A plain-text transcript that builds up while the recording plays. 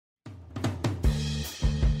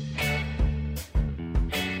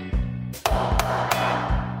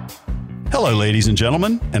Hello, ladies and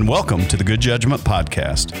gentlemen, and welcome to the Good Judgment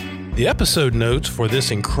Podcast. The episode notes for this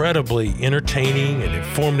incredibly entertaining and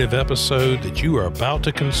informative episode that you are about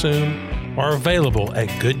to consume are available at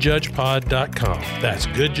goodjudgepod.com. That's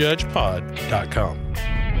goodjudgepod.com.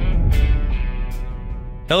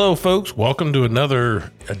 Hello, folks. Welcome to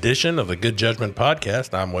another edition of the Good Judgment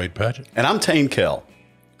Podcast. I'm Wade Patchett. And I'm Tain. All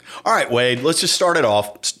right, Wade, let's just start it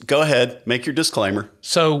off. Go ahead, make your disclaimer.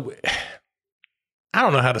 So, I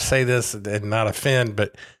don't know how to say this and not offend,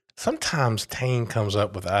 but sometimes Tain comes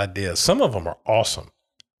up with ideas. Some of them are awesome.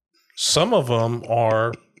 Some of them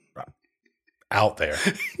are out there,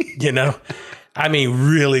 you know? I mean,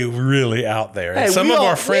 really, really out there. And some of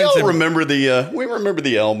our friends we remember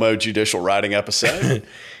the Elmo judicial writing episode.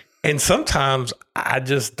 And sometimes I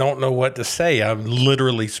just don't know what to say. I'm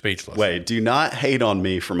literally speechless. Wait, do not hate on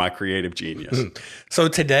me for my creative genius. So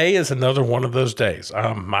today is another one of those days.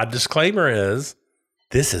 My disclaimer is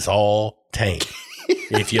this is all Tain.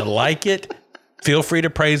 If you like it, feel free to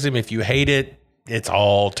praise him. If you hate it, it's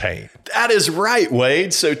all Tain. That is right,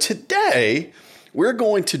 Wade. So today we're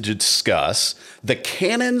going to discuss the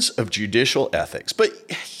canons of judicial ethics. But,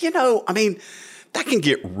 you know, I mean, that can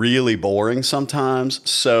get really boring sometimes.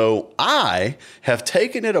 So I have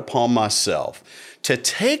taken it upon myself to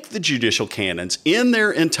take the judicial canons in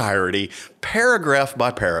their entirety, paragraph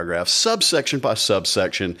by paragraph, subsection by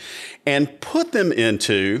subsection, and put them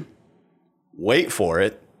into, wait for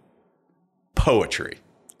it, poetry.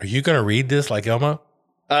 Are you going to read this like Elmo?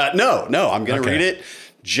 No, I'm going to read it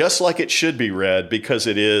just like it should be read, because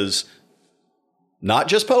it is not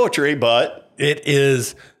just poetry, but it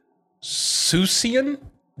is Suessian?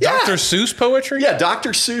 Yeah. Dr. Seuss poetry? Yeah,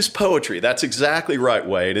 Dr. Seuss poetry. That's exactly right,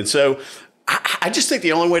 Wade. And so I just think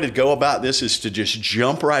the only way to go about this is to just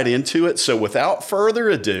jump right into it. So without further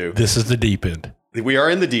ado, this is the deep end. We are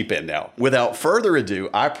in the deep end now. Without further ado,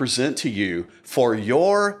 I present to you for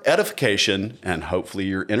your edification and hopefully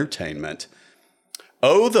your entertainment,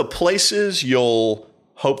 oh, the places you'll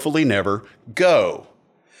hopefully never go.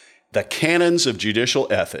 The Canons of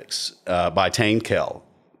Judicial Ethics by Tain.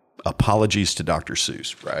 Apologies to Dr.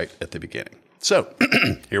 Seuss right at the beginning. So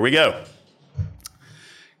here we go.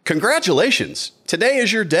 Congratulations. Today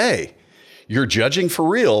is your day. You're judging for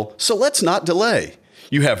real, so let's not delay.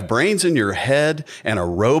 You have brains in your head and a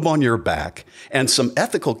robe on your back and some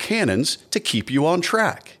ethical canons to keep you on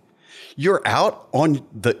track. You're out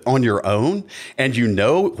on your own and you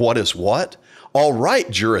know what is what. All right,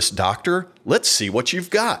 Juris Doctor, let's see what you've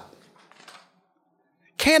got.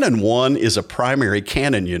 Canon 1 is a primary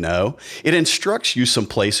canon, you know. It instructs you some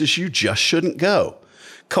places you just shouldn't go.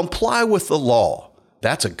 Comply with the law.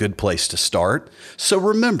 That's a good place to start. So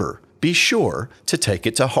remember, be sure to take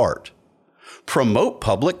it to heart. Promote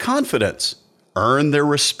public confidence. Earn their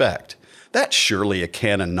respect. That's surely a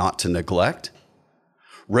canon not to neglect.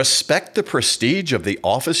 Respect the prestige of the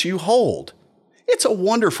office you hold. It's a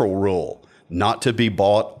wonderful rule, not to be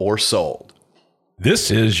bought or sold. This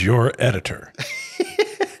is your editor.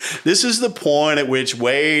 This is the point at which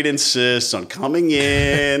Wade insists on coming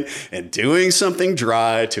in and doing something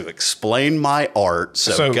dry to explain my art.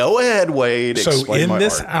 So go ahead, Wade. Explain my art.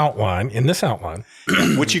 In this outline,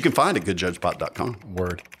 which you can find at goodjudgepod.com.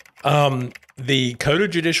 Word. The Code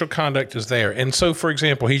of Judicial Conduct is there. And so, for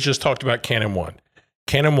example, he's just talked about Canon 1.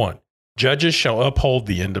 Canon 1. Judges shall uphold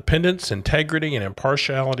the independence, integrity, and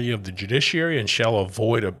impartiality of the judiciary and shall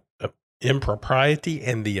avoid impropriety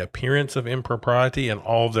and the appearance of impropriety in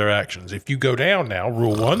all of their actions. If you go down now,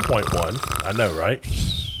 Rule 1.1, I know, right?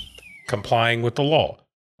 Complying with the law.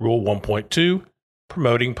 Rule 1.2,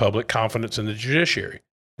 promoting public confidence in the judiciary.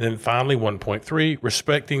 And then finally, 1.3,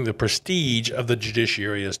 respecting the prestige of the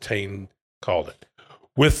judiciary, as Tain called it.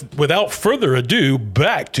 Without further ado,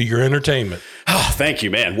 back to your entertainment. Oh, thank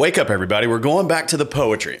you, man. Wake up, everybody. We're going back to the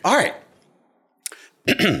poetry. All right.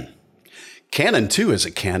 Canon 2 is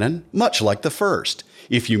a canon, much like the first.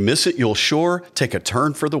 If you miss it, you'll sure take a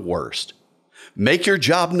turn for the worst. Make your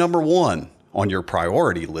job number 1 on your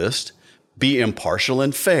priority list. Be impartial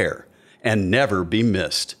and fair, and never be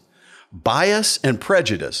missed. Bias and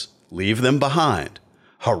prejudice, leave them behind.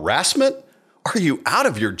 Harassment? Are you out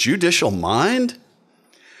of your judicial mind?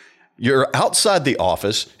 Your outside the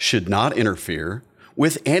office should not interfere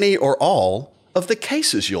with any or all of the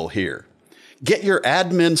cases you'll hear. Get your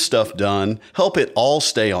admin stuff done, help it all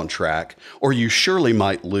stay on track, or you surely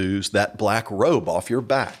might lose that black robe off your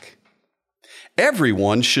back.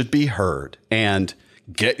 Everyone should be heard, and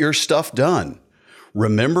get your stuff done.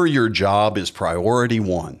 Remember, your job is priority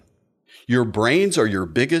 1. Your brains are your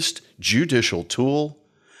biggest judicial tool.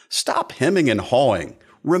 Stop hemming and hawing.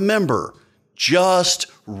 Remember, just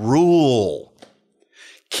rule.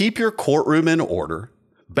 Keep your courtroom in order,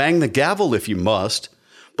 bang the gavel if you must,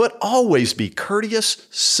 but always be courteous,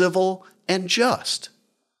 civil, and just.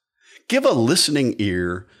 Give a listening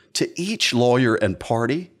ear to each lawyer and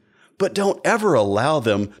party, but don't ever allow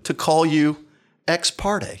them to call you ex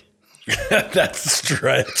parte. That's a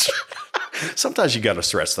stretch. Sometimes you got to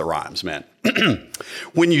stretch the rhymes, man.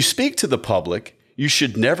 When you speak to the public, you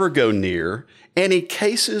should never go near any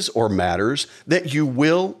cases or matters that you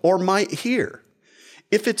will or might hear.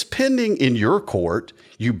 If it's pending in your court,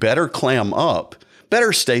 you better clam up,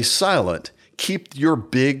 better stay silent, keep your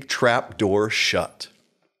big trap door shut.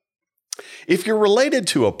 If you're related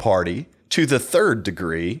to a party to the third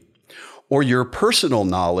degree, or your personal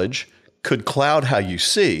knowledge could cloud how you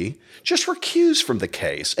see, just recuse from the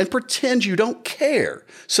case and pretend you don't care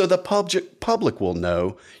so the public will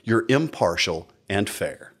know you're impartial and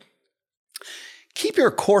fair. Keep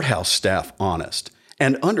your courthouse staff honest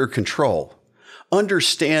and under control.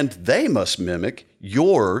 Understand they must mimic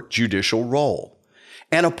your judicial role.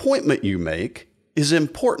 An appointment you make is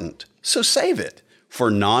important, so save it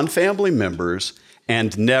for non-family members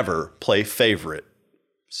and never play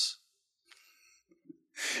favorites.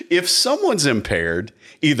 If someone's impaired,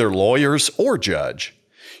 either lawyers or judge,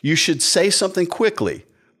 you should say something quickly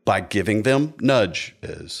by giving them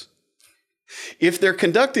nudges. If they're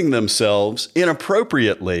conducting themselves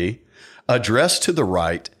inappropriately, address to the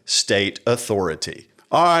right state authority.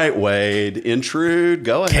 All right, Wade, intrude,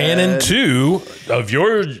 go ahead. Canon 2 of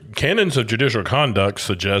your canons of judicial conduct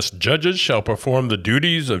suggests judges shall perform the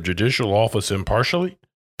duties of judicial office impartially,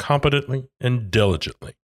 competently, and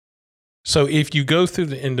diligently. So if you go through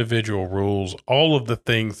the individual rules, all of the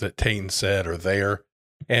things that Tain said are there.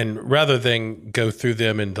 And rather than go through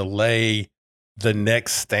them and delay the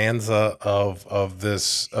next stanza of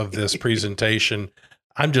this presentation,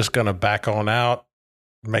 I'm just going to back on out,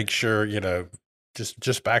 make sure,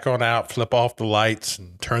 just back on out, flip off the lights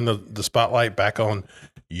and turn the spotlight back on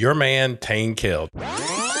your man, Tain killed.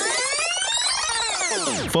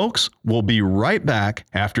 Folks, we'll be right back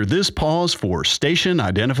after this pause for station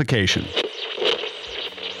identification.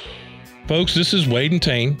 Folks, this is Wade and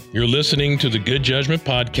Tain. You're listening to the Good Judgment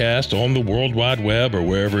Podcast on the World Wide Web or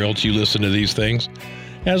wherever else you listen to these things.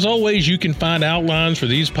 As always, you can find outlines for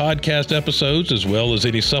these podcast episodes as well as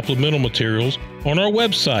any supplemental materials on our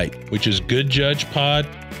website, which is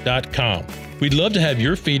goodjudgepod.com. We'd love to have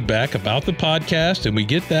your feedback about the podcast, and we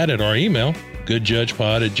get that at our email,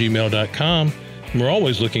 goodjudgepod@gmail.com. We're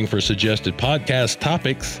always looking for suggested podcast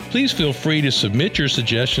topics. Please feel free to submit your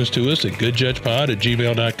suggestions to us at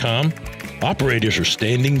goodjudgepod@gmail.com. Operators are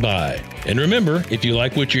standing by. And remember, if you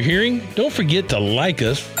like what you're hearing, don't forget to like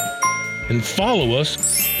us and follow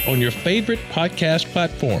us on your favorite podcast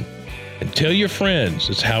platform. And tell your friends.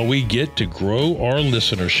 It's how we get to grow our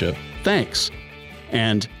listenership. Thanks.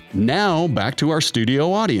 And now back to our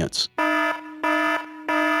studio audience.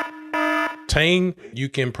 Tain, you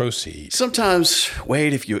can proceed. Sometimes,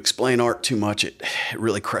 Wade, if you explain art too much, it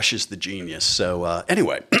really crushes the genius. So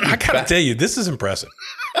anyway. I got to tell you, this is impressive.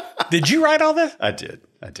 Did you write all that? I did.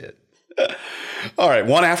 All right.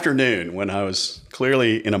 One afternoon when I was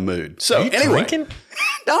clearly in a mood. So anyway. Drinking?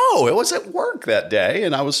 No, it was at work that day.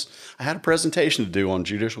 And I had a presentation to do on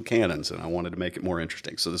judicial canons, and I wanted to make it more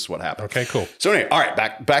interesting. So this is what happened. Okay, cool. So anyway, all right,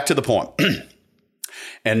 back to the poem.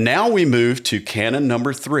 And now we move to canon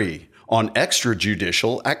number 3. On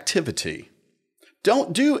extrajudicial activity.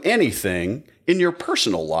 Don't do anything in your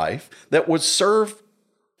personal life that would serve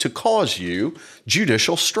to cause you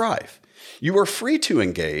judicial strife. You are free to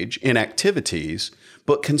engage in activities,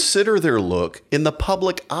 but consider their look in the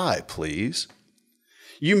public eye, please.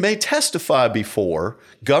 You may testify before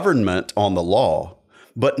government on the law,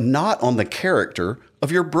 but not on the character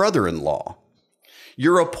of your brother-in-law.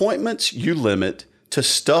 Your appointments you limit to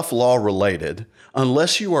stuff law related,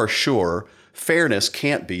 unless you are sure fairness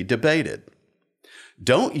can't be debated.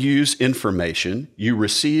 Don't use information you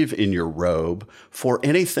receive in your robe for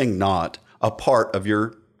anything not a part of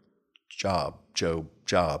your job.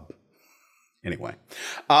 Anyway.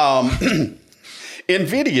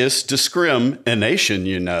 Invidious discrimination,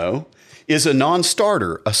 is a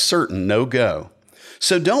non-starter, a certain no-go.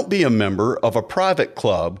 So don't be a member of a private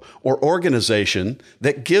club or organization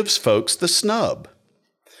that gives folks the snub.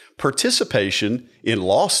 Participation in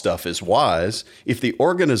law stuff is wise if the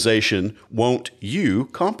organization won't you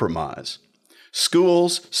compromise.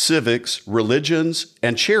 Schools, civics, religions,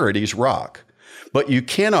 and charities rock, but you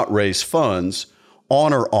cannot raise funds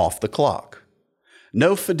on or off the clock.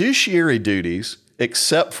 No fiduciary duties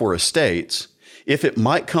except for estates. If it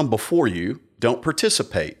might come before you, don't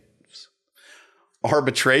participate.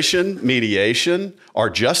 Arbitration, mediation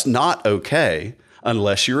are just not okay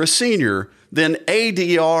Unless you're a senior, then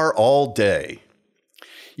ADR all day.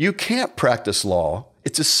 You can't practice law.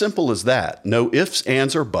 It's as simple as that. No ifs,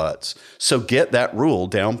 ands, or buts. So get that rule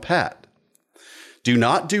down pat. Do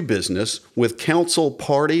not do business with counsel,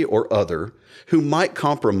 party, or other who might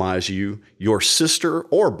compromise you, your sister,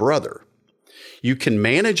 or brother. You can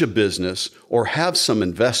manage a business or have some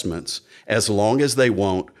investments as long as they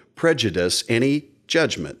won't prejudice any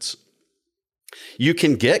judgments. You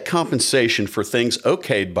can get compensation for things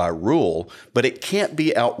okayed by rule, but it can't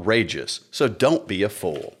be outrageous, so don't be a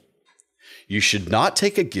fool. You should not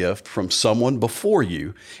take a gift from someone before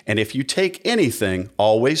you, and if you take anything,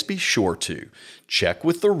 always be sure to check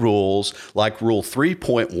with the rules, like Rule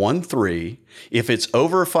 3.13. If it's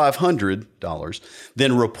over $500,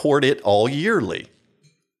 then report it all yearly.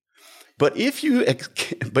 But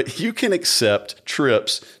you can accept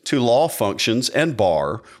trips to law functions and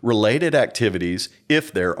bar-related activities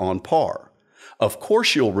if they're on par. Of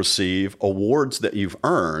course, you'll receive awards that you've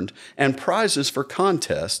earned and prizes for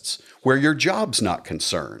contests where your job's not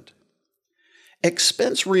concerned.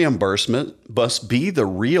 Expense reimbursement must be the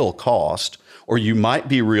real cost, or you might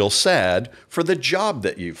be real sad for the job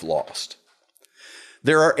that you've lost.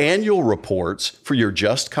 There are annual reports for your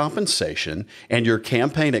just compensation and your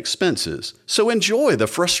campaign expenses, so enjoy the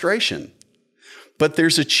frustration. But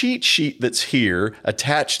there's a cheat sheet that's here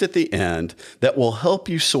attached at the end that will help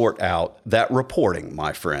you sort out that reporting,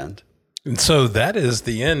 my friend. And so that is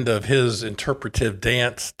the end of his interpretive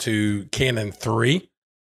dance to Canon 3.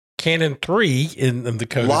 Canon 3 in the Code of Judicial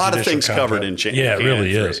Conduct. A lot of things covered in Canon 3. Yeah, it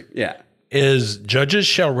really is. Yeah. Is judges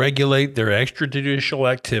shall regulate their extrajudicial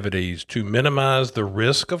activities to minimize the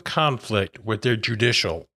risk of conflict with their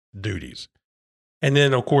judicial duties. And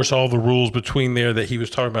then, of course, all the rules between there that he was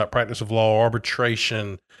talking about, practice of law,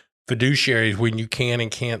 arbitration, fiduciaries, when you can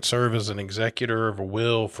and can't serve as an executor of a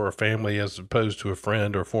will for a family as opposed to a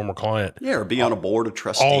friend or a former client. Yeah, or be on a board of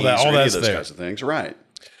trustees all or any of those kinds of things. Right.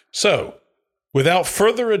 So, without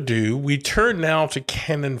further ado, we turn now to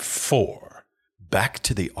Canon 4. Back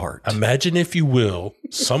to the art. Imagine, if you will,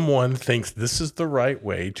 someone thinks this is the right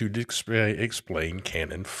way to explain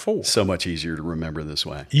Canon 4. So much easier to remember this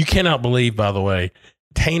way. You cannot believe, by the way,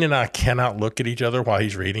 Tain and I cannot look at each other while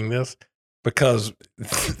he's reading this, because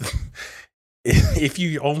if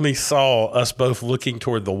you only saw us both looking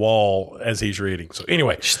toward the wall as he's reading. So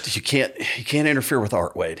anyway. You can't interfere with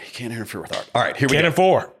art, Wade. You can't interfere with art. All right, here we go. Canon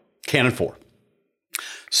 4. Canon 4.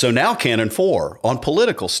 So now Canon 4 on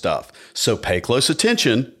political stuff. So pay close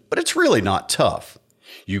attention, but it's really not tough.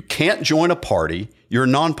 You can't join a party. You're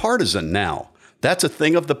nonpartisan now. That's a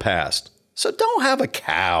thing of the past. So don't have a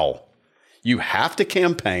cow. You have to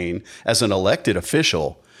campaign as an elected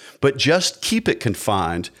official, but just keep it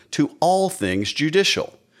confined to all things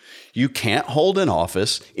judicial. You can't hold an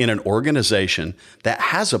office in an organization that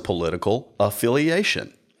has a political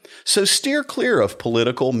affiliation. So steer clear of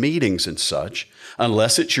political meetings and such,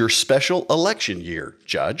 unless it's your special election year,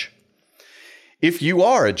 Judge. If you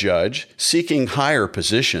are a judge seeking higher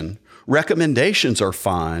position, recommendations are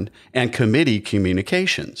fine and committee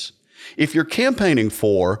communications. If you're campaigning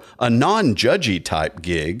for a non-judgy type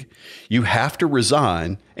gig, you have to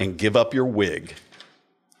resign and give up your wig.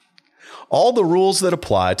 All the rules that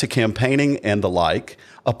apply to campaigning and the like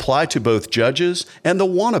apply to both judges and the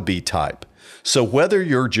wannabe type. So whether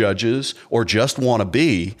you're judges or just want to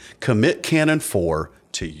be, commit Canon 4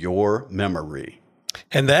 to your memory.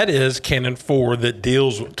 And that is Canon 4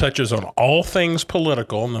 that touches on all things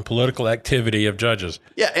political and the political activity of judges.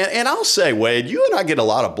 Yeah, and I'll say, Wade, you and I get a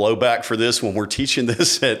lot of blowback for this when we're teaching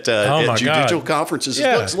this at judicial conferences.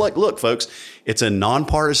 Yeah. Look, folks, it's a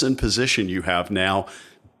nonpartisan position you have now.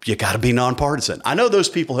 You got to be nonpartisan. I know those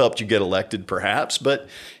people helped you get elected, perhaps, but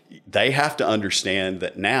they have to understand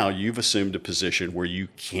that now you've assumed a position where you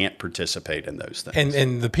can't participate in those things.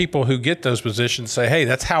 And the people who get those positions say, hey,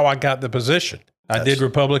 that's how I got the position. I did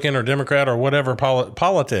Republican or Democrat or whatever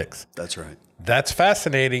politics. That's right. That's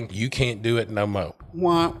fascinating. You can't do it no more.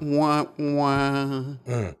 Wah, wah, wah. Mm.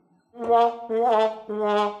 There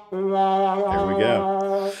we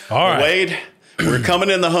go. All right. Wade, we're coming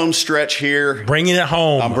in the home stretch here. Bringing it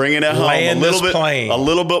home. I'm bringing it home. Land this plane. A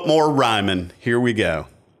little bit more rhyming. Here we go.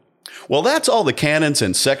 Well, that's all the canons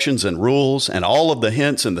and sections and rules and all of the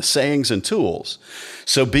hints and the sayings and tools.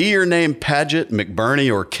 So be your name Paget,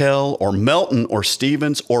 McBurney, or Kell, or Melton, or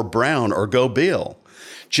Stevens, or Brown, or Go Bill.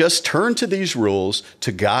 Just turn to these rules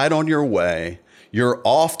to guide on your way. You're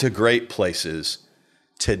off to great places.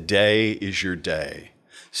 Today is your day.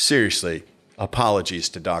 Seriously, apologies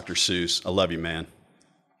to Dr. Seuss. I love you, man.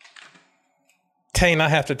 Tain, I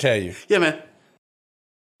have to tell you. Yeah, man.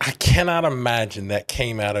 I can't cannot imagine that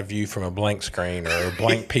came out of you from a blank screen or a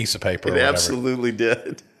blank piece of paper. It absolutely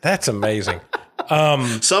did. That's amazing.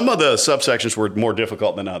 Some of the subsections were more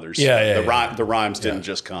difficult than others. The rhymes didn't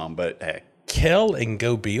just come, but hey. Kel and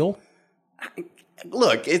Go Beal?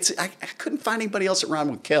 Look, I couldn't find anybody else that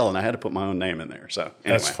rhymed with Kel, and I had to put my own name in there. So anyway.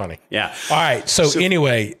 That's funny. Yeah. All right. So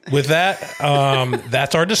anyway, with that,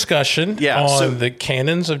 that's our discussion on the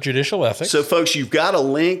canons of judicial ethics. So, folks, you've got a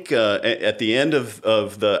link at the end of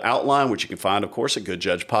the outline, which you can find, of course, at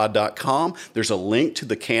goodjudgepod.com. There's a link to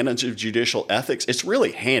the canons of judicial ethics. It's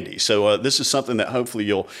really handy. So this is something that hopefully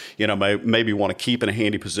you'll, maybe want to keep in a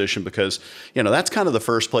handy position because, that's kind of the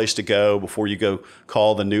first place to go before you go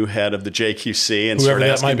call the new head of the JQC. And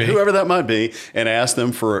whoever that might be, and ask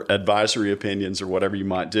them for advisory opinions or whatever you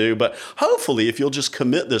might do. But hopefully, if you'll just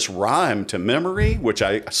commit this rhyme to memory, which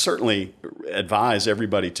I certainly advise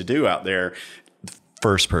everybody to do out there, the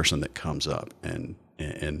first person that comes up and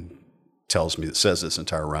says this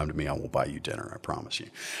entire rhyme to me, I will buy you dinner. I promise you.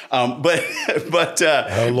 But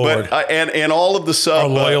oh Lord, and all of the sub. Our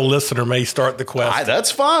loyal listener may start the quest. That's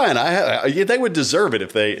fine. They would deserve it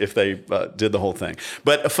if they did the whole thing.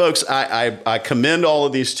 But folks, I commend all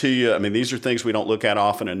of these to you. I mean, these are things we don't look at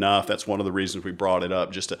often enough. That's one of the reasons we brought it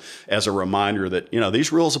up, just as a reminder that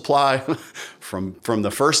these rules apply from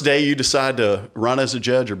the first day you decide to run as a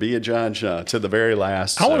judge or be a judge to the very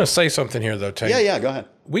last. I want to say something here, though, Tain. Yeah, go ahead.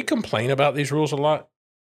 We complain about these rules a lot.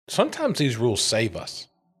 Sometimes these rules save us.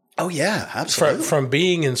 Oh, yeah, absolutely. From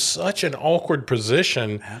being in such an awkward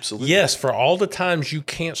position. Absolutely. Yes, for all the times you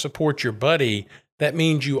can't support your buddy, that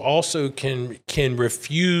means you also can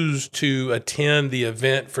refuse to attend the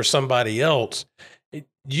event for somebody else.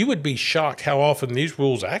 You would be shocked how often these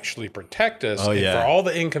rules actually protect us. Oh, yeah. And for all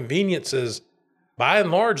the inconveniences, by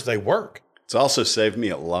and large, they work. It's also saved me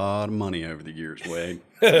a lot of money over the years, Wade.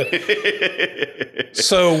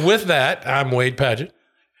 So with that, I'm Wade Padgett.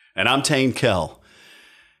 And I'm Tain Kell.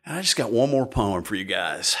 And I just got one more poem for you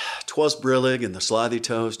guys. 'Twas brillig and the slithy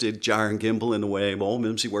toes did gyre and gimble in the wave. Old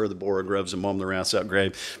Mimsy where the borer grubs and mum the rouse out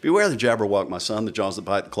grave. Beware the jabberwock, my son, the jaws that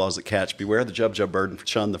bite, the claws that catch. Beware the jub bird and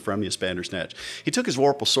shun the frumious bandersnatch. He took his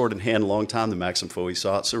vorpal sword in hand, a long time the maxim foe he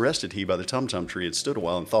sought. So rested he by the tum-tum tree and stood a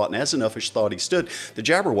while in thought. And as in uffish thought he stood, the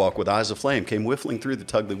jabberwock with eyes of flame came whiffling through the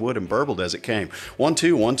tugly wood and burbled as it came. 1,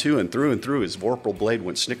 2, 1, 2, and through his vorpal blade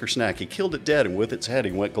went snicker-snack. He killed it dead, and with its head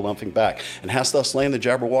he went galumphing back. And hast thou slain the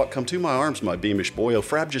jabberwock? Come to my arms, my beamish boy. O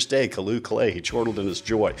frabjous day, Calloo Clay, he chortled in his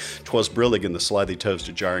joy. 'Twas brillig and the slithy toes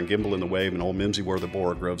did gyre and gimble in the wave, and old Mimsy where the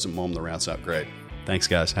borer groves and mum the rouse out grave. Thanks,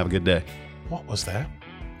 guys. Have a good day. What was that?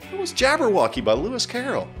 It was Jabberwocky by Lewis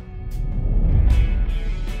Carroll.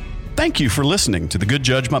 Thank you for listening to the Good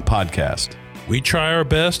Judgment Podcast. We try our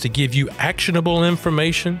best to give you actionable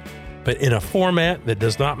information, but in a format that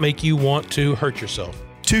does not make you want to hurt yourself.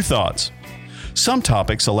 2 thoughts. Some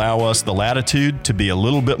topics allow us the latitude to be a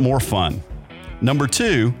little bit more fun. Number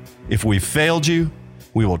 2, if we've failed you,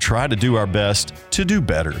 we will try to do our best to do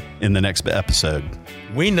better in the next episode.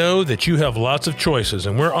 We know that you have lots of choices,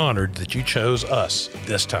 and we're honored that you chose us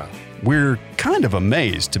this time. We're kind of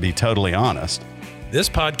amazed, to be totally honest. This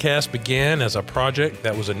podcast began as a project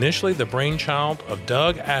that was initially the brainchild of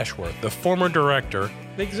Doug Ashworth, the former director,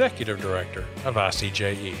 the executive director of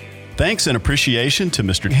ICJE. Thanks and appreciation to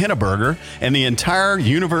Mr. Henneberger and the entire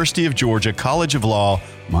University of Georgia College of Law,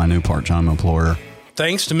 my new part-time employer.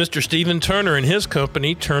 Thanks to Mr. Stephen Turner and his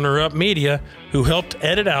company, Turner Up Media, who helped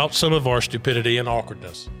edit out some of our stupidity and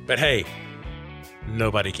awkwardness. But hey,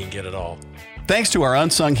 nobody can get it all. Thanks to our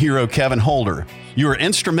unsung hero, Kevin Holder. You were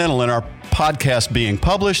instrumental in our podcast being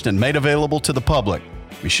published and made available to the public.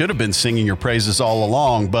 We should have been singing your praises all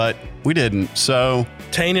along, but we didn't, so...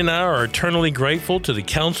 Tain and I are eternally grateful to the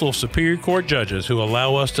Council of Superior Court Judges who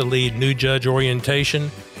allow us to lead new judge orientation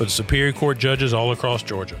for the Superior Court judges all across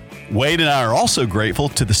Georgia. Wade and I are also grateful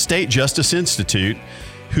to the State Justice Institute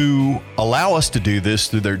who allow us to do this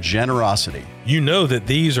through their generosity. You know that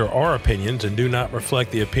these are our opinions and do not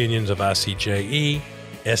reflect the opinions of ICJE,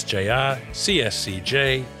 SJI,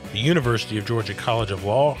 CSCJ, the University of Georgia College of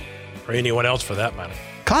Law, or anyone else for that matter.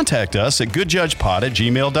 Contact us at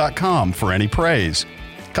goodjudgepod@gmail.com for any praise.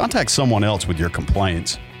 Contact someone else with your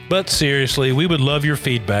complaints. But seriously, we would love your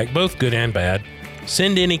feedback, both good and bad.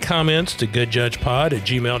 Send any comments to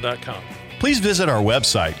goodjudgepod@gmail.com. Please visit our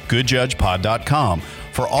website, goodjudgepod.com,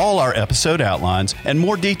 for all our episode outlines and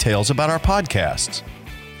more details about our podcasts.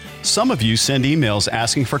 Some of you send emails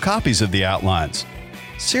asking for copies of the outlines.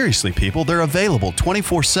 Seriously, people, they're available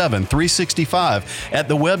 24/7, 365 at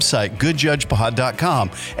the website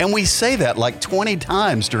goodjudgepod.com, and we say that like 20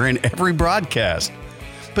 times during every broadcast.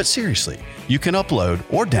 But seriously, you can upload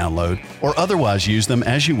or download or otherwise use them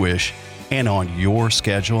as you wish and on your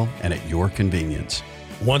schedule and at your convenience.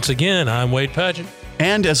 Once again, I'm Wade Padgett.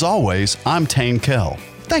 And as always, I'm Tain.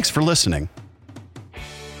 Thanks for listening.